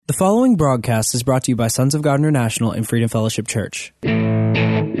The following broadcast is brought to you by Sons of God International and Freedom Fellowship Church. Hello,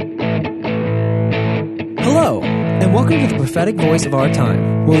 and welcome to the prophetic voice of our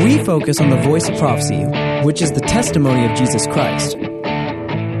time, where we focus on the voice of prophecy, which is the testimony of Jesus Christ.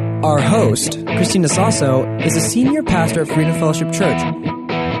 Our host, Christina Sasso, is a senior pastor at Freedom Fellowship Church.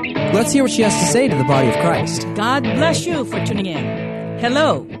 Let's hear what she has to say to the body of Christ. God bless you for tuning in.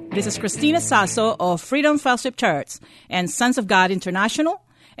 Hello, this is Christina Sasso of Freedom Fellowship Church and Sons of God International,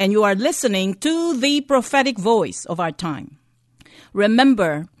 and you are listening to the prophetic voice of our time.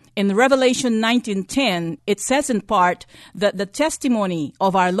 Remember, in Revelation 19:10, it says in part that the testimony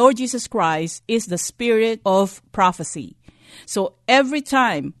of our Lord Jesus Christ is the spirit of prophecy. So every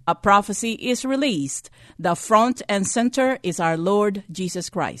time a prophecy is released, the front and center is our Lord Jesus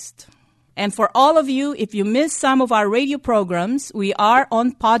Christ. And for all of you, if you missed some of our radio programs, we are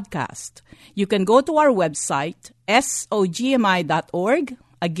on podcast. You can go to our website, sogmi.org.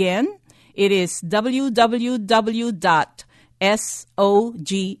 Again, it is www.sogmi.org.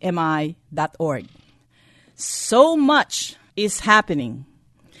 So much is happening.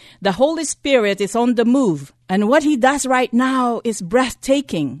 The Holy Spirit is on the move, and what He does right now is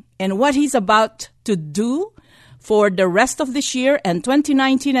breathtaking. And what He's about to do for the rest of this year and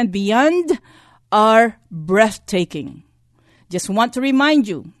 2019 and beyond are breathtaking. Just want to remind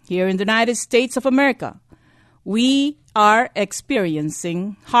you, here in the United States of America, we are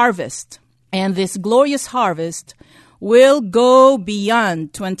experiencing harvest. And this glorious harvest will go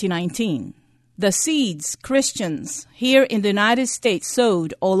beyond 2019. The seeds Christians here in the United States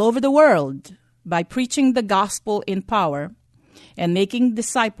sowed all over the world by preaching the gospel in power and making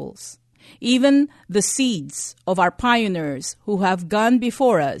disciples, even the seeds of our pioneers who have gone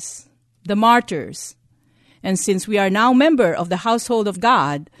before us, the martyrs. And since we are now member of the household of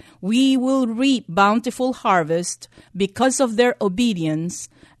God, we will reap bountiful harvest because of their obedience,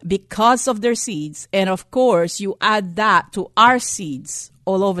 because of their seeds. And of course, you add that to our seeds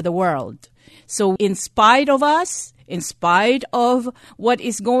all over the world. So in spite of us, in spite of what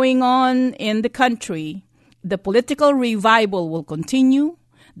is going on in the country, the political revival will continue.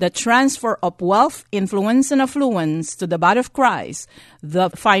 The transfer of wealth, influence, and affluence to the body of Christ,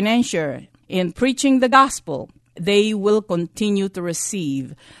 the financier, in preaching the gospel, they will continue to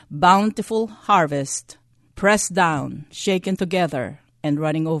receive bountiful harvest, pressed down, shaken together, and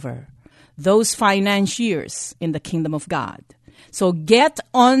running over. Those financiers in the kingdom of God. So get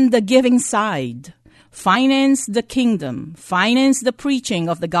on the giving side. Finance the kingdom. Finance the preaching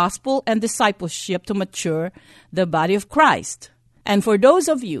of the gospel and discipleship to mature the body of Christ. And for those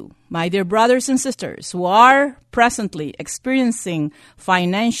of you, my dear brothers and sisters, who are presently experiencing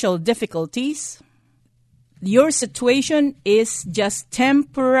financial difficulties, your situation is just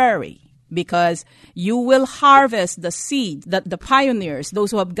temporary because you will harvest the seed that the pioneers, those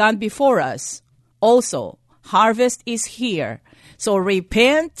who have gone before us, also harvest is here. So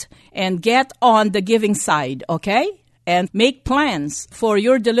repent and get on the giving side, okay? And make plans for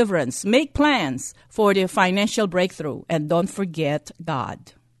your deliverance. Make plans for the financial breakthrough. And don't forget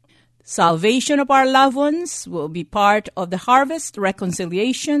God. Salvation of our loved ones will be part of the harvest,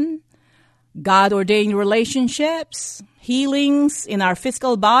 reconciliation, God-ordained relationships, healings in our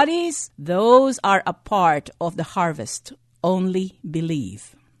physical bodies. Those are a part of the harvest. Only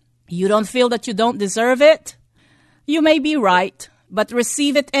believe. You don't feel that you don't deserve it? You may be right. But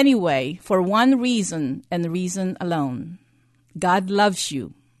receive it anyway for one reason and reason alone. God loves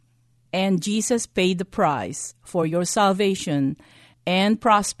you, and Jesus paid the price for your salvation and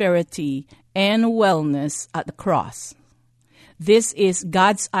prosperity and wellness at the cross. This is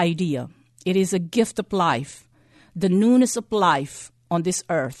God's idea. It is a gift of life, the newness of life on this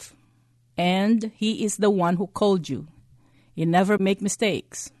earth. And He is the one who called you. He never makes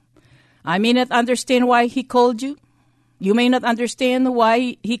mistakes. I may not understand why He called you. You may not understand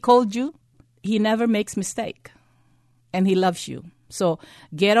why He called you. He never makes mistake. And He loves you. So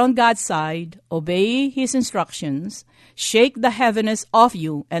get on God's side, obey His instructions, shake the heaviness off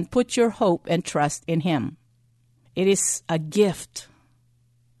you, and put your hope and trust in Him. It is a gift,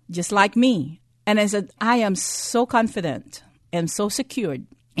 just like me. And I said, I am so confident and so secured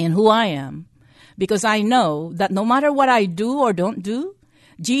in who I am because I know that no matter what I do or don't do,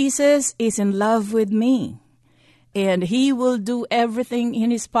 Jesus is in love with me. And He will do everything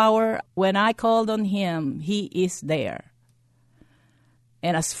in His power. When I called on Him, He is there.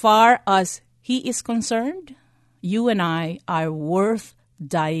 And as far as He is concerned, you and I are worth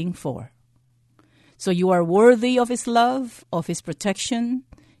dying for. So you are worthy of His love, of His protection,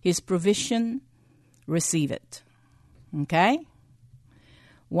 His provision. Receive it. Okay?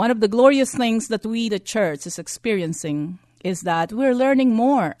 One of the glorious things that we, the church, is experiencing is that we're learning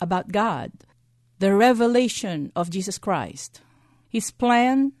more about God, the revelation of Jesus Christ, His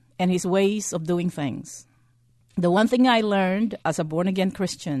plan and His ways of doing things. The one thing I learned as a born-again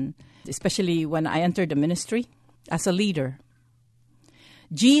Christian, especially when I entered the ministry as a leader,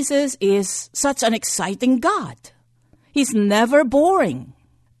 Jesus is such an exciting God. He's never boring.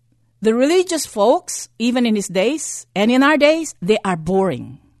 The religious folks, even in His days and in our days, they are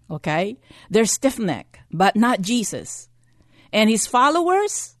boring, okay? They're stiff-necked, but not Jesus. And His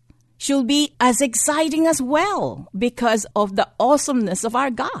followers should be as exciting as well because of the awesomeness of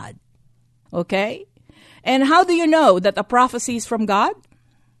our God, okay? And how do you know that a prophecy is from God?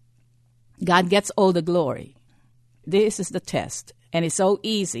 God gets all the glory. This is the test. And it's so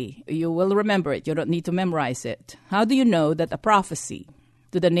easy. You will remember it. You don't need to memorize it. How do you know that a prophecy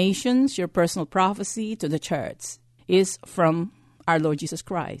to the nations, your personal prophecy to the church, is from our Lord Jesus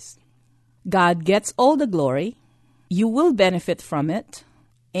Christ? God gets all the glory. You will benefit from it.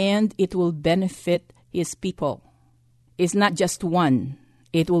 And it will benefit His people. It's not just one.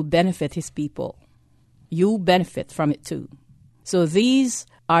 It will benefit His people. You benefit from it too. So these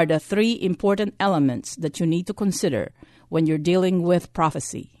are the three important elements that you need to consider when you're dealing with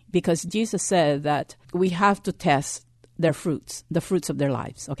prophecy. Because Jesus said that we have to test their fruits, the fruits of their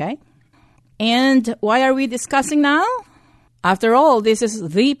lives, okay? And why are we discussing now? After all, this is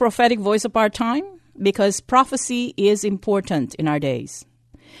the prophetic voice of our time because prophecy is important in our days.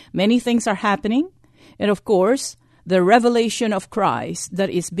 Many things are happening, and of course, the revelation of Christ that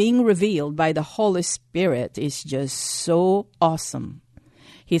is being revealed by the Holy Spirit is just so awesome.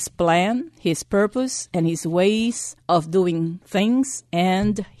 His plan, His purpose, and His ways of doing things,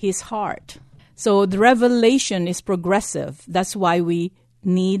 and His heart. So the revelation is progressive. That's why we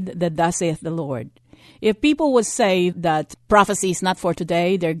need the thus saith the Lord. If people would say that prophecy is not for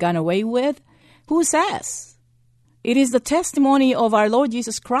today, they're gone away with, who says? It is the testimony of our Lord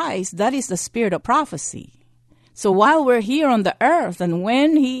Jesus Christ. That is the spirit of prophecy. So while we're here on the earth, and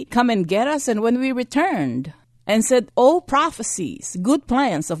when He come and get us, and when we returned, and said, all prophecies, good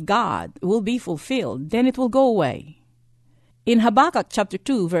plans of God will be fulfilled, then it will go away. In Habakkuk chapter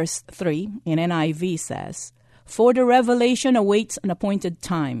 2, verse 3, in NIV says, for the revelation awaits an appointed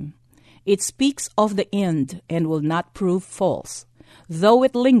time. It speaks of the end and will not prove false. Though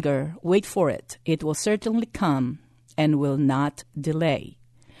it linger, wait for it. It will certainly come and will not delay.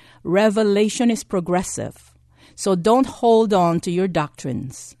 Revelation is progressive. So don't hold on to your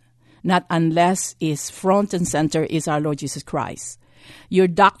doctrines. Not unless is front and center is our Lord Jesus Christ. Your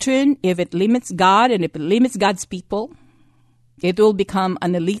doctrine, if it limits God and if it limits God's people, it will become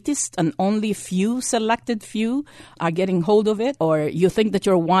an elitist and only selected few are getting hold of it. Or you think that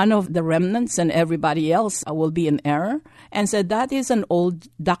you're one of the remnants and everybody else will be in error. And so that is an old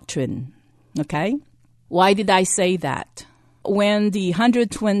doctrine. Okay? Why did I say that? When the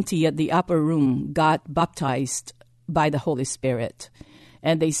 120 at the upper room got baptized by the Holy Spirit,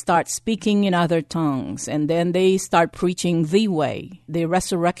 and they start speaking in other tongues, and then they start preaching the way, the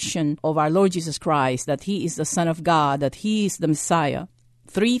resurrection of our Lord Jesus Christ, that He is the Son of God, that He is the Messiah.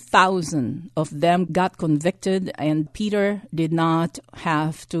 3,000 of them got convicted, and Peter did not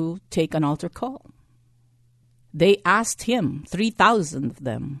have to take an altar call. They asked him, 3,000 of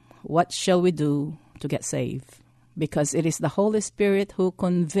them, what shall we do to get saved? Because it is the Holy Spirit who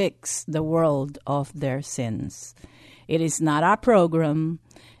convicts the world of their sins. It is not our program.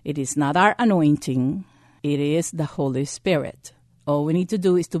 It is not our anointing. It is the Holy Spirit. All we need to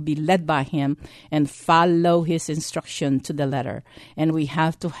do is to be led by Him and follow His instruction to the letter. And we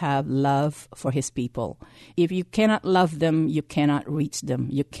have to have love for His people. If you cannot love them, you cannot reach them.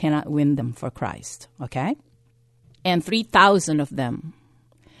 You cannot win them for Christ. Okay? And 3,000 of them.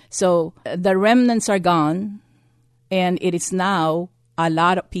 So the remnants are gone. And it is now a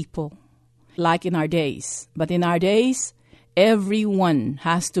lot of people, like in our days. But in our days, everyone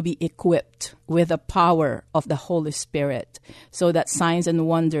has to be equipped with the power of the Holy Spirit so that signs and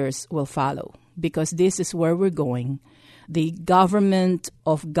wonders will follow. Because this is where we're going. The government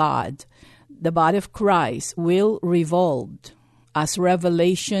of God, the body of Christ, will revolve as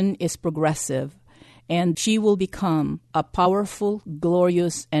revelation is progressive. And she will become a powerful,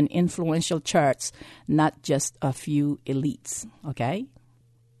 glorious, and influential church, not just a few elites, okay?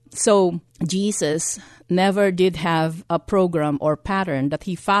 So Jesus never did have a program or pattern that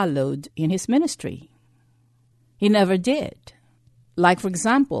He followed in His ministry. He never did. Like, for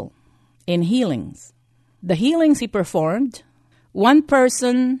example, in healings. The healings He performed, one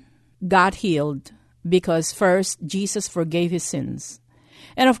person got healed because first Jesus forgave his sins.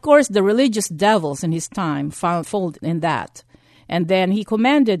 And of course, the religious devils in His time found fault in that. And then He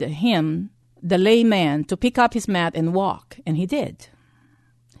commanded him the layman to pick up his mat and walk, and he did.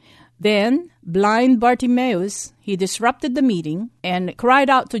 Then, blind Bartimaeus, he disrupted the meeting and cried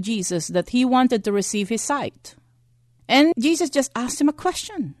out to Jesus that he wanted to receive his sight. And Jesus just asked him a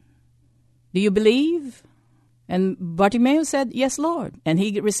question. Do you believe? And Bartimaeus said, yes, Lord. And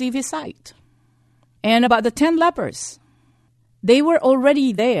he received his sight. And about the 10 lepers, they were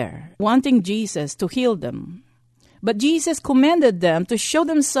already there, wanting Jesus to heal them. But Jesus commanded them to show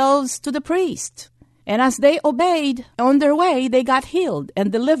themselves to the priest. And as they obeyed, on their way, they got healed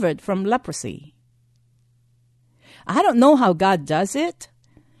and delivered from leprosy. I don't know how God does it.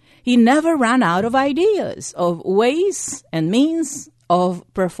 He never ran out of ideas, of ways and means of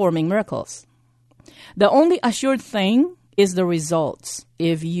performing miracles. The only assured thing is the results,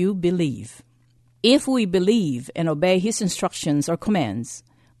 if you believe. If we believe and obey His instructions or commands,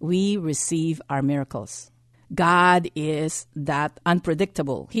 we receive our miracles. God is that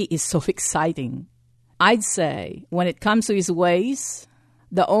unpredictable. He is so exciting. I'd say when it comes to His ways,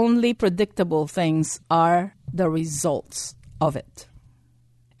 the only predictable things are the results of it.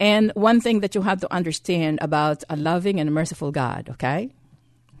 And one thing that you have to understand about a loving and merciful God, okay?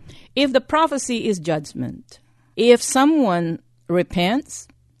 If the prophecy is judgment, if someone repents,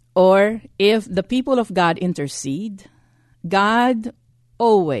 or if the people of God intercede, God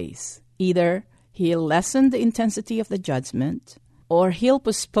always either He'll lessen the intensity of the judgment, or He'll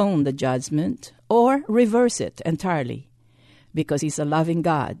postpone the judgment, or reverse it entirely, because He's a loving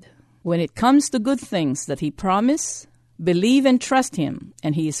God. When it comes to good things that He promised, believe and trust Him,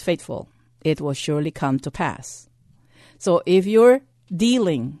 and He is faithful. It will surely come to pass. So if you're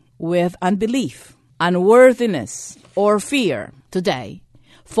dealing with unbelief, unworthiness, or fear today,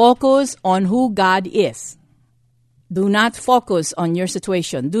 focus on who God is. Do not focus on your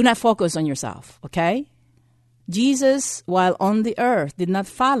situation. Do not focus on yourself, okay? Jesus, while on the earth, did not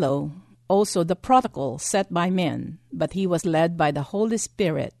follow also the protocol set by men, but He was led by the Holy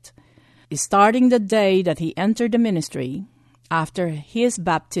Spirit. Starting the day that He entered the ministry, after His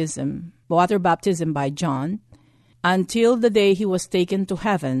baptism, water baptism by John, until the day He was taken to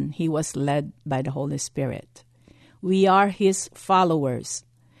heaven, He was led by the Holy Spirit. We are His followers,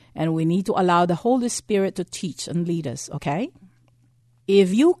 and we need to allow the Holy Spirit to teach and lead us, okay?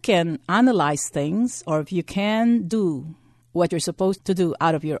 If you can analyze things, or if you can do what you're supposed to do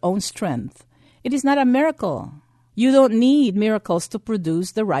out of your own strength, it is not a miracle. You don't need miracles to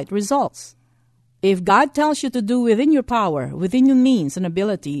produce the right results. If God tells you to do within your power, within your means and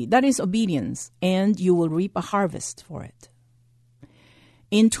ability, that is obedience, and you will reap a harvest for it.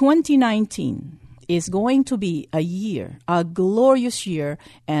 In 2019 is going to be a year, a glorious year,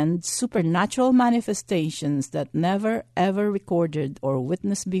 and supernatural manifestations that never ever recorded or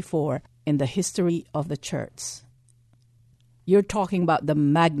witnessed before in the history of the church. You're talking about the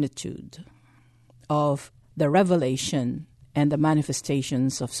magnitude of the revelation and the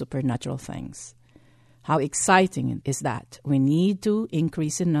manifestations of supernatural things. How exciting is that? We need to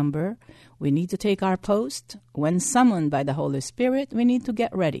increase in number. We need to take our post. When summoned by the Holy Spirit, we need to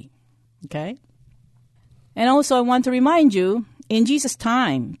get ready. Okay? And also I want to remind you, in Jesus'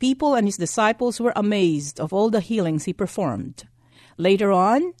 time, people and His disciples were amazed of all the healings He performed. Later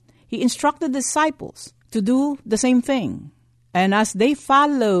on, He instructed the disciples to do the same thing. And as they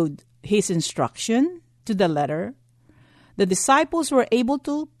followed His instruction to the letter, the disciples were able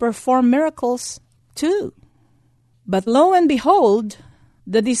to perform miracles too. But lo and behold,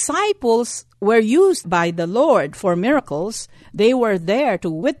 the disciples were used by the Lord for miracles. They were there to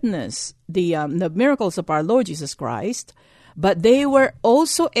witness the miracles of our Lord Jesus Christ. But they were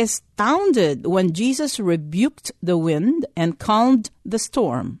also astounded when Jesus rebuked the wind and calmed the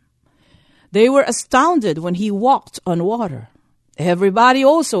storm. They were astounded when He walked on water. Everybody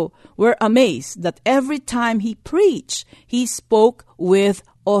also were amazed that every time He preached, He spoke with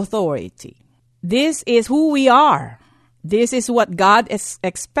authority. This is who we are. This is what God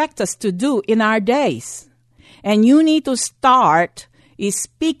expects us to do in our days. And you need to start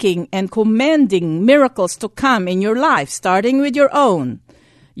speaking and commanding miracles to come in your life, starting with your own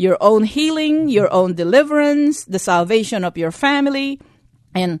healing, your own deliverance, the salvation of your family,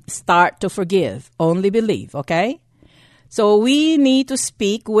 and start to forgive. Only believe, okay? So we need to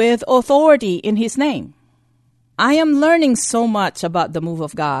speak with authority in His name. I am learning so much about the move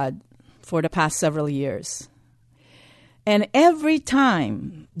of God for the past several years. And every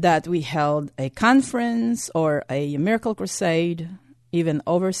time that we held a conference or a miracle crusade, even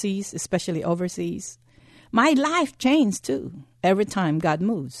overseas, especially overseas, my life changed too every time God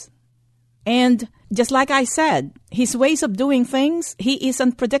moves. And just like I said, His ways of doing things, He is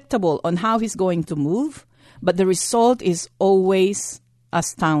unpredictable on how He's going to move, but the result is always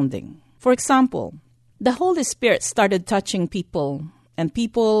astounding. For example, the Holy Spirit started touching people, and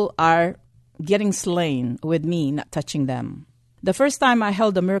people are getting slain with me not touching them. The first time I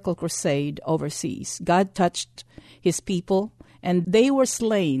held a miracle crusade overseas, God touched His people, and they were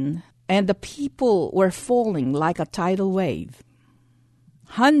slain, and the people were falling like a tidal wave.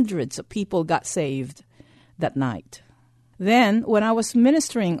 Hundreds of people got saved that night. Then, when I was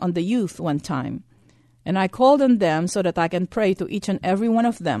ministering on the youth one time, and I called on them so that I can pray to each and every one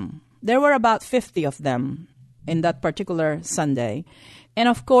of them, there were about 50 of them in that particular Sunday. And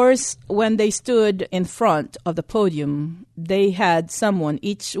of course, when they stood in front of the podium, they had someone,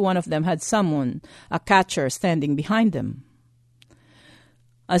 each one of them had someone, a catcher standing behind them.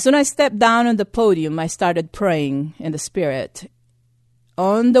 As soon as I stepped down on the podium, I started praying in the Spirit.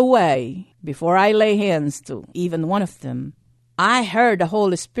 On the way, before I lay hands to even one of them, I heard the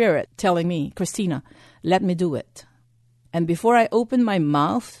Holy Spirit telling me, Christina, let me do it. And before I opened my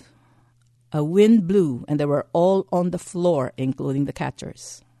mouth, a wind blew, and they were all on the floor, including the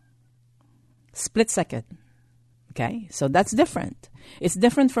catchers. Split second. Okay? So that's different. It's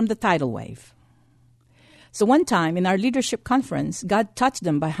different from the tidal wave. So one time in our leadership conference, God touched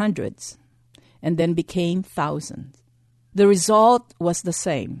them by hundreds and then became thousands. The result was the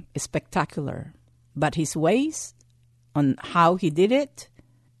same, spectacular. But His ways on how He did it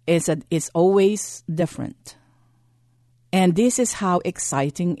is always different. And this is how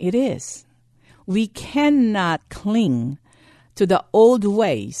exciting it is. We cannot cling to the old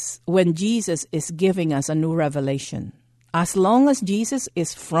ways when Jesus is giving us a new revelation. As long as Jesus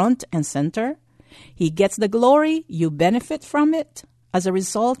is front and center, He gets the glory, you benefit from it as a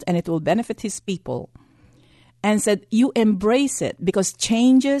result, and it will benefit His people. And said, you embrace it because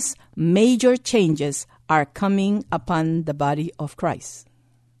changes, major changes, are coming upon the body of Christ.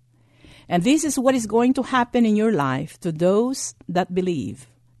 And this is what is going to happen in your life to those that believe,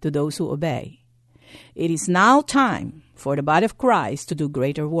 to those who obey. It is now time for the body of Christ to do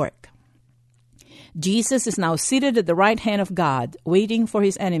greater work. Jesus is now seated at the right hand of God, waiting for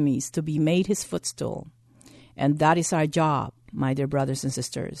His enemies to be made His footstool. And that is our job, my dear brothers and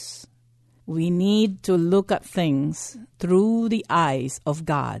sisters. We need to look at things through the eyes of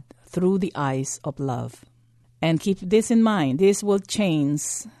God, through the eyes of love. And keep this in mind. This will change.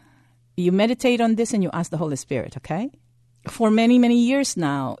 You meditate on this and you ask the Holy Spirit, okay? For many, many years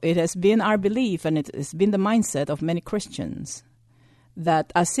now, it has been our belief and it has been the mindset of many Christians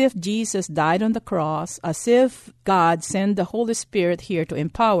that as if Jesus died on the cross, as if God sent the Holy Spirit here to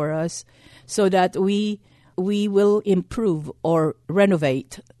empower us so that we will improve or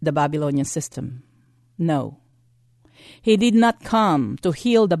renovate the Babylonian system. No. He did not come to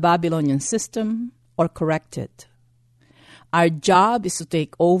heal the Babylonian system or correct it. Our job is to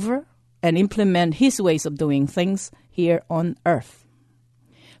take over and implement His ways of doing things here on earth.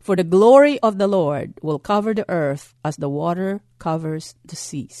 For the glory of the Lord will cover the earth as the water covers the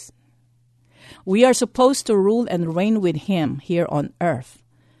seas. We are supposed to rule and reign with Him here on earth.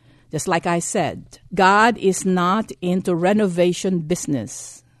 Just like I said, God is not into renovation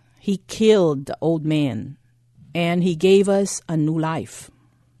business. He killed the old man, and He gave us a new life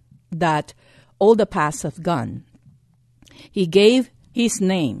that all the past have gone. He gave His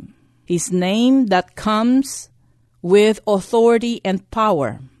name that comes with authority and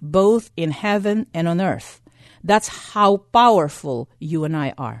power, both in heaven and on earth. That's how powerful you and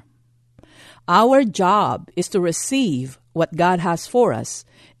I are. Our job is to receive what God has for us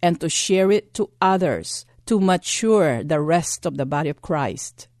and to share it to others, to mature the rest of the body of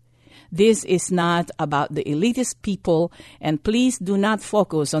Christ. This is not about the elitist people, and please do not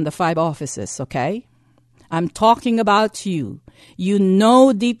focus on the 5 offices, okay? I'm talking about you. You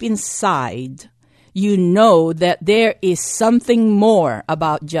know deep inside, you know that there is something more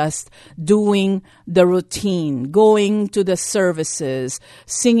about just doing the routine, going to the services,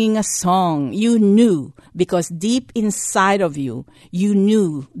 singing a song. You knew, because deep inside of you, you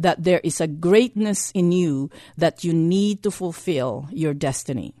knew that there is a greatness in you that you need to fulfill your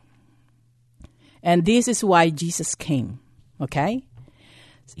destiny. And this is why Jesus came, okay?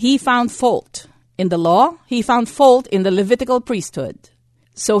 He found fault in the law. He found fault in the Levitical priesthood.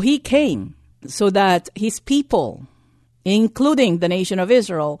 So He came so that His people, including the nation of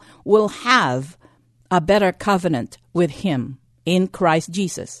Israel, will have a better covenant with Him in Christ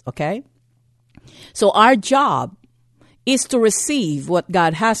Jesus, okay? So our job is to receive what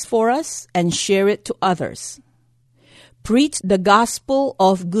God has for us and share it to others. Preach the gospel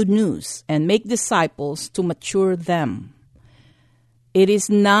of good news and make disciples to mature them. It is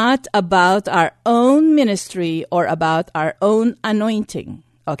not about our own ministry or about our own anointing,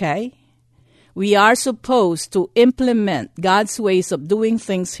 okay? We are supposed to implement God's ways of doing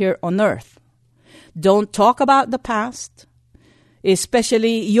things here on earth. Don't talk about the past,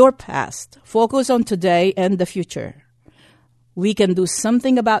 especially your past. Focus on today and the future. We can do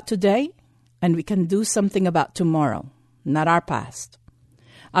something about today, and we can do something about tomorrow, not our past.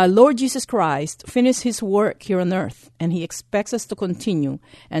 Our Lord Jesus Christ finished his work here on earth, and he expects us to continue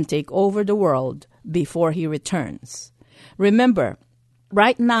and take over the world before he returns. Remember,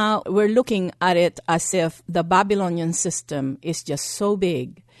 right now we're looking at it as if the Babylonian system is just so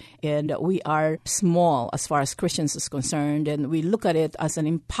big, and we are small as far as Christians is concerned, and we look at it as an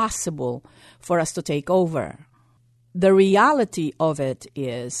impossible for us to take over. The reality of it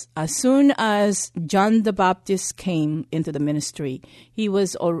is, as soon as John the Baptist came into the ministry, he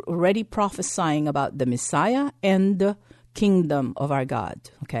was already prophesying about the Messiah and the kingdom of our God,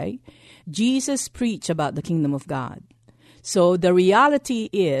 okay? Jesus preached about the kingdom of God. So the reality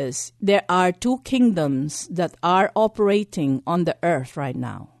is there are two kingdoms that are operating on the earth right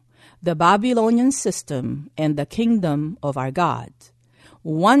now, the Babylonian system and the kingdom of our God.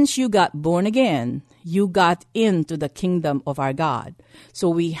 Once you got born again, you got into the kingdom of our God. So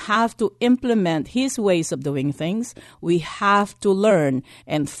we have to implement his ways of doing things. We have to learn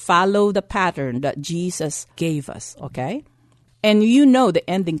and follow the pattern that Jesus gave us, okay? And you know the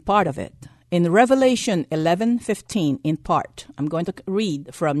ending part of it. In Revelation 11:15, in part, I'm going to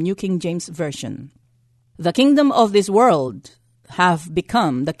read from New King James Version. The kingdom of this world have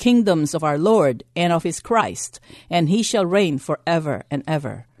become the kingdoms of our Lord and of his Christ, and he shall reign forever and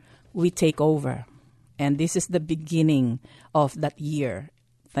ever. We take over. And this is the beginning of that year.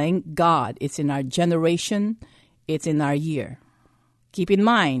 Thank God it's in our generation, it's in our year. Keep in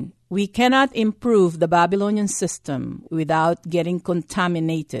mind, we cannot improve the Babylonian system without getting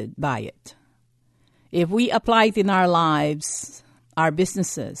contaminated by it. If we apply it in our lives, our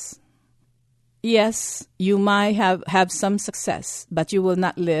businesses, yes, you might have some success, but you will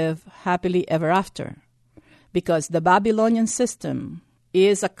not live happily ever after. Because the Babylonian system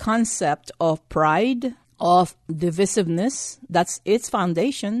is a concept of pride, of divisiveness. That's its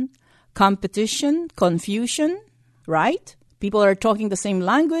foundation. Competition, confusion, right? People are talking the same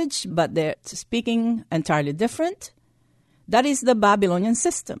language, but they're speaking entirely different. That is the Babylonian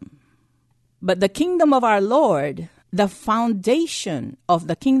system. But the kingdom of our Lord, the foundation of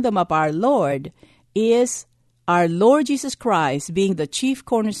the kingdom of our Lord is our Lord Jesus Christ being the chief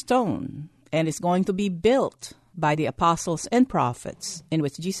cornerstone, and is going to be built by the apostles and prophets, in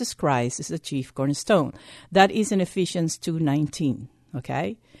which Jesus Christ is the chief cornerstone. That is in Ephesians 2:19,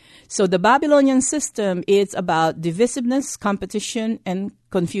 okay? So the Babylonian system is about divisiveness, competition, and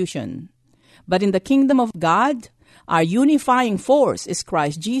confusion. But in the kingdom of God, our unifying force is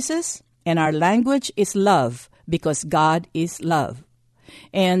Christ Jesus, and our language is love, because God is love.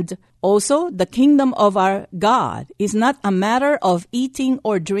 And also, the kingdom of our God is not a matter of eating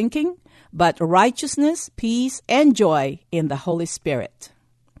or drinking, but righteousness, peace, and joy in the Holy Spirit.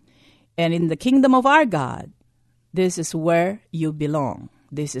 And in the kingdom of our God, this is where you belong.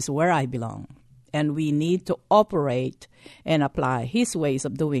 This is where I belong. And we need to operate and apply his ways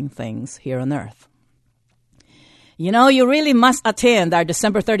of doing things here on earth. You know, you really must attend our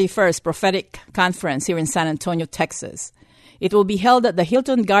December 31st prophetic conference here in San Antonio, Texas. It will be held at the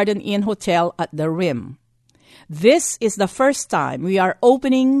Hilton Garden Inn Hotel at the Rim. This is the first time we are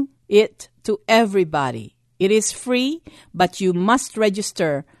opening it to everybody. It is free, but you must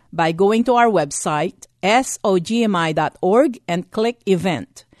register by going to our website, sogmi.org, and click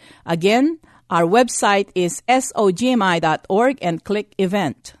event. Again, our website is sogmi.org and click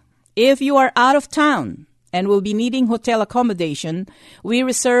event. If you are out of town and will be needing hotel accommodation, we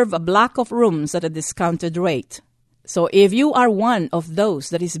reserve a block of rooms at a discounted rate. So if you are one of those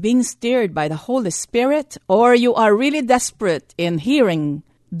that is being steered by the Holy Spirit, or you are really desperate in hearing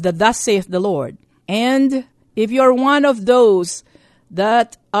the thus saith the Lord, and if you are one of those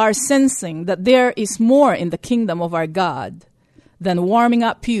that are sensing that there is more in the kingdom of our God than warming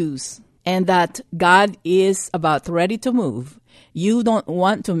up pews, and that God is about ready to move, you don't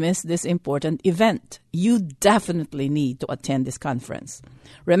want to miss this important event. You definitely need to attend this conference.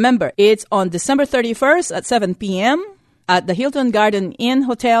 Remember, it's on December 31st at 7 p.m. at the Hilton Garden Inn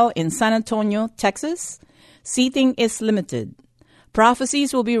Hotel in San Antonio, Texas. Seating is limited.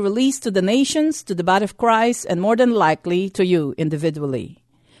 Prophecies will be released to the nations, to the body of Christ, and more than likely to you individually.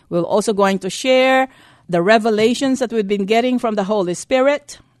 We're also going to share the revelations that we've been getting from the Holy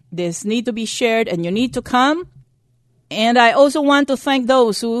Spirit. This need to be shared, and you need to come. And I also want to thank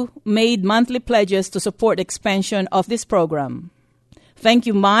those who made monthly pledges to support the expansion of this program. Thank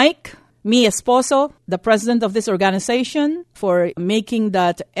you, Mike. Mi Esposo, the president of this organization, for making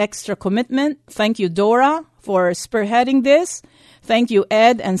that extra commitment. Thank you, Dora, for spearheading this. Thank you,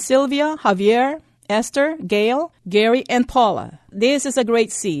 Ed and Sylvia, Javier, Esther, Gail, Gary, and Paula. This is a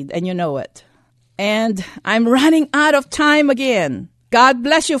great seed, and you know it. And I'm running out of time again. God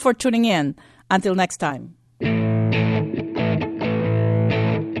bless you for tuning in. Until next time.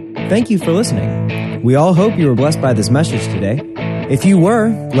 Thank you for listening. We all hope you were blessed by this message today. If you were,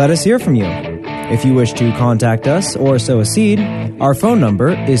 let us hear from you. If you wish to contact us or sow a seed, our phone number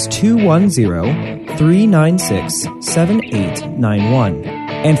is 210-396-7891.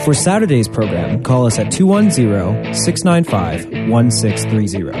 And for Saturday's program, call us at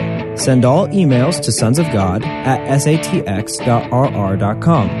 210-695-1630. Send all emails to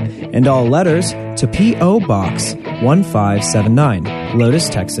sonsofgod@satx.rr.com and all letters to P.O. Box 1579, Lotus,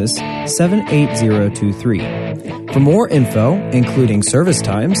 Texas 78023. For more info, including service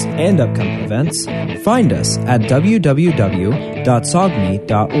times and upcoming events, find us at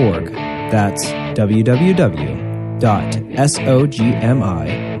www.sogmi.org. That's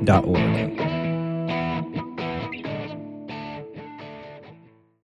www.sogmi.org.